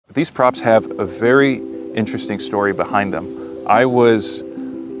These props have a very interesting story behind them. I was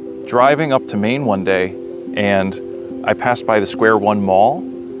driving up to Maine one day and I passed by the Square One Mall,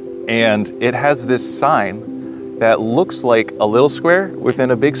 and it has this sign that looks like a little square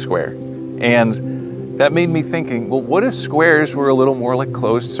within a big square. And that made me thinking, well, what if squares were a little more like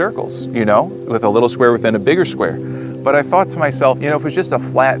closed circles, you know, with a little square within a bigger square? But I thought to myself, you know, if it was just a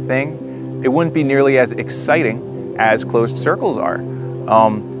flat thing, it wouldn't be nearly as exciting as closed circles are.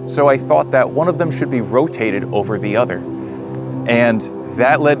 So I thought that one of them should be rotated over the other. And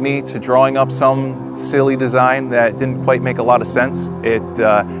that led me to drawing up some silly design that didn't quite make a lot of sense. It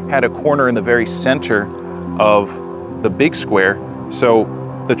had a corner in the very center of the big square. So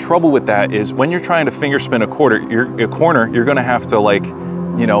the trouble with that is when you're trying to finger spin a corner, you're gonna have to, like,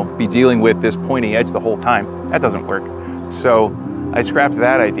 you know, be dealing with this pointy edge the whole time. That doesn't work. So I scrapped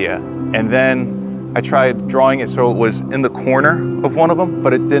that idea, and then I tried drawing it so it was in the corner of one of them,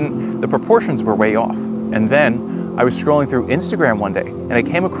 but it didn't, the proportions were way off. And then I was scrolling through Instagram one day and I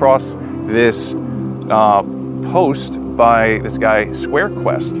came across this post by this guy, Square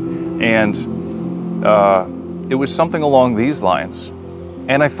Quest, and it was something along these lines.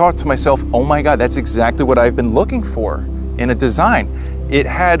 And I thought to myself, oh my God, that's exactly what I've been looking for in a design. It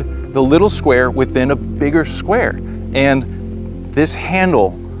had the little square within a bigger square, and this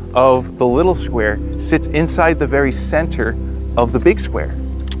handle of the little square sits inside the very center of the big square.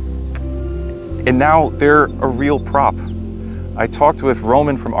 And now they're a real prop. I talked with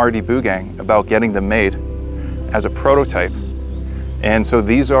Roman from RD Boogang about getting them made as a prototype. And so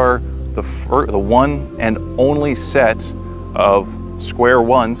these are the one and only set of square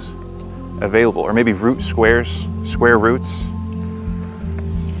ones available, or maybe root squares, square roots.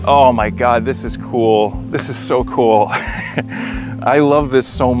 Oh my God, this is cool. This is so cool. I love this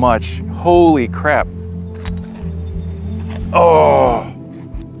so much. Holy crap. Oh.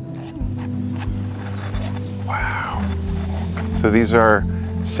 Wow. So these are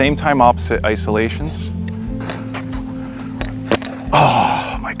same time opposite isolations.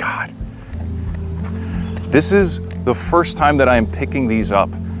 Oh my God. This is the first time that I'm picking these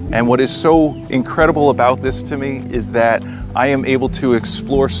up. And what is so incredible about this to me is that I am able to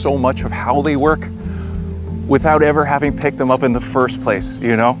explore so much of how they work without ever having picked them up in the first place,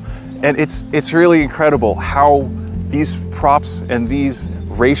 you know? And it's really incredible how these props and these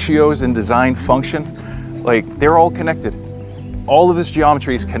ratios in design function. Like, they're all connected. All of this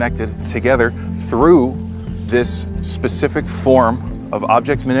geometry is connected together through this specific form of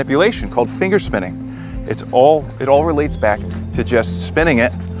object manipulation called finger spinning. It all relates back to just spinning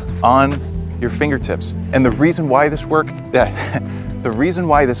it on your fingertips. And the reason why this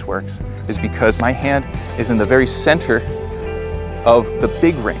works is because my hand is in the very center of the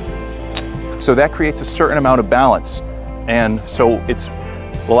big ring. So that creates a certain amount of balance. And so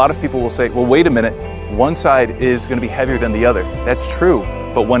a lot of people will say, well, wait a minute, one side is gonna be heavier than the other. That's true,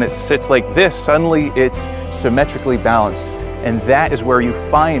 but when it sits like this, suddenly it's symmetrically balanced. And that is where you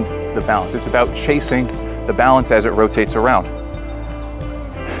find the balance. It's about chasing the balance as it rotates around.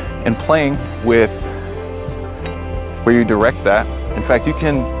 And playing with where you direct that. In fact, you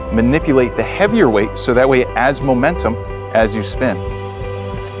can manipulate the heavier weight so that way it adds momentum as you spin.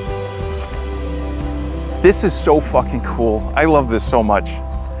 This is so fucking cool. I love this so much.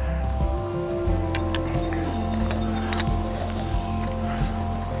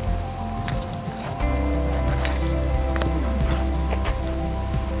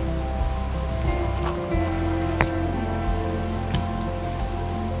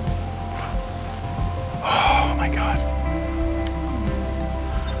 Oh my God.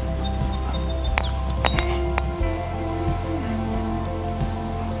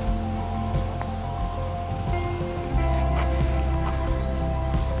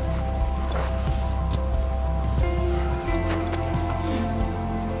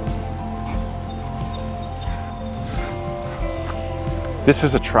 This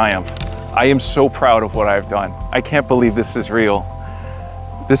is a triumph. I am so proud of what I've done. I can't believe this is real.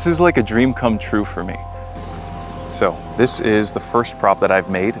 This is like a dream come true for me. So this is the first prop that I've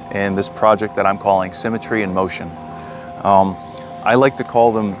made in this project that I'm calling Symmetry in Motion. I like to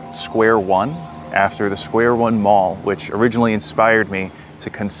call them Square One after the Square One Mall, which originally inspired me to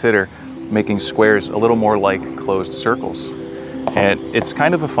consider making squares a little more like closed circles. And it's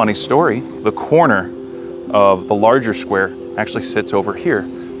kind of a funny story. The corner of the larger square actually sits over here.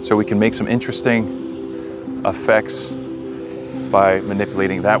 So we can make some interesting effects by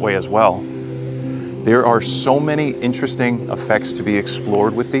manipulating that way as well. There are so many interesting effects to be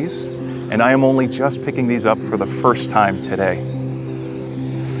explored with these, and I am only just picking these up for the first time today.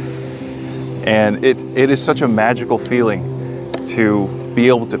 And it is such a magical feeling to be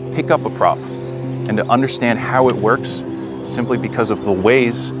able to pick up a prop and to understand how it works simply because of the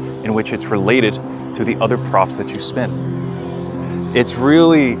ways in which it's related to the other props that you spin. It's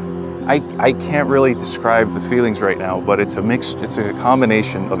really, I can't really describe the feelings right now, but it's a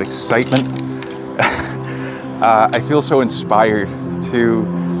combination of excitement. I feel so inspired to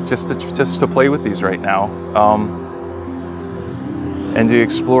just to play with these right now, and to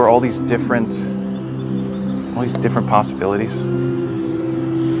explore all these different possibilities.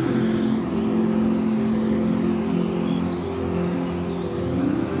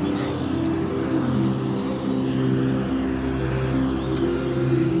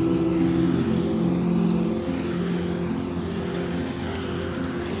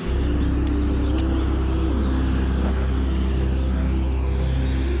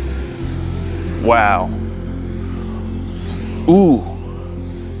 Wow. Ooh.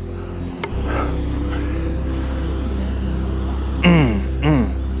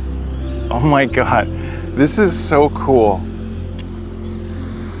 Oh my God. This is so cool.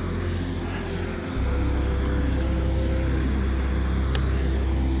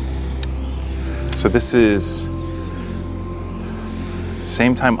 So this is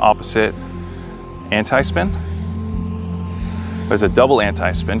same time opposite anti-spin. There's a double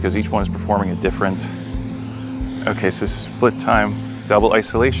anti-spin because each one is performing a different. Okay, so this is split time, double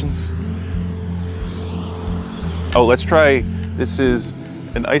isolations. Oh, let's try, this is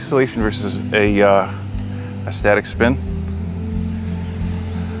an isolation versus a static spin.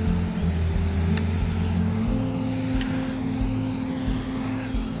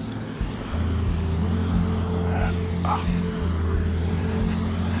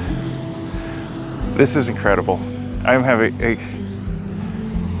 This is incredible. I'm having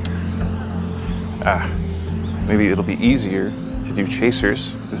maybe it'll be easier to do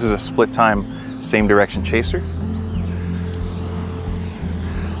chasers. This is a split time, same direction chaser.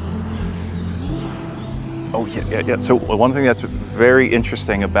 Oh yeah. So one thing that's very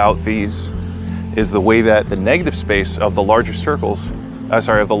interesting about these is the way that the negative space of the larger circles,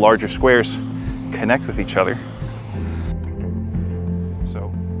 of the larger squares connect with each other.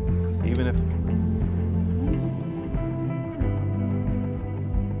 So even if